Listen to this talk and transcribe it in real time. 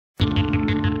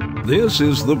This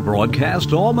is the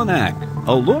Broadcast Almanac,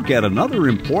 a look at another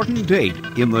important date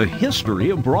in the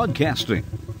history of broadcasting.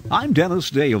 I'm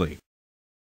Dennis Daly.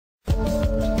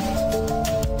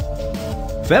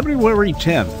 February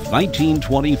 10th,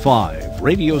 1925,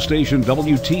 radio station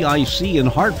WTIC in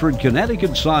Hartford,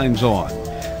 Connecticut signs on.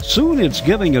 Soon it's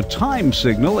giving a time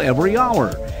signal every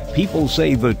hour. People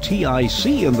say the TIC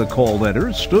in the call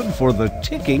letters stood for the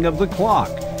ticking of the clock.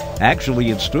 Actually,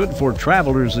 it stood for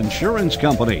Travelers Insurance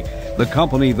Company, the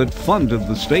company that funded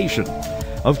the station.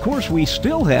 Of course, we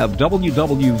still have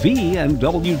WWV and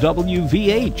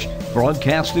WWVH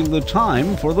broadcasting the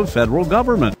time for the federal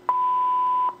government.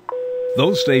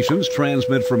 Those stations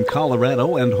transmit from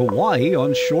Colorado and Hawaii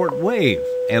on shortwave,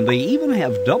 and they even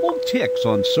have double ticks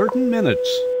on certain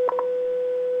minutes.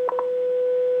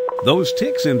 Those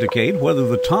ticks indicate whether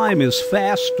the time is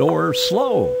fast or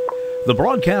slow. The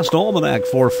Broadcast Almanac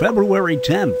for February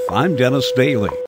 10th. I'm Dennis Daly.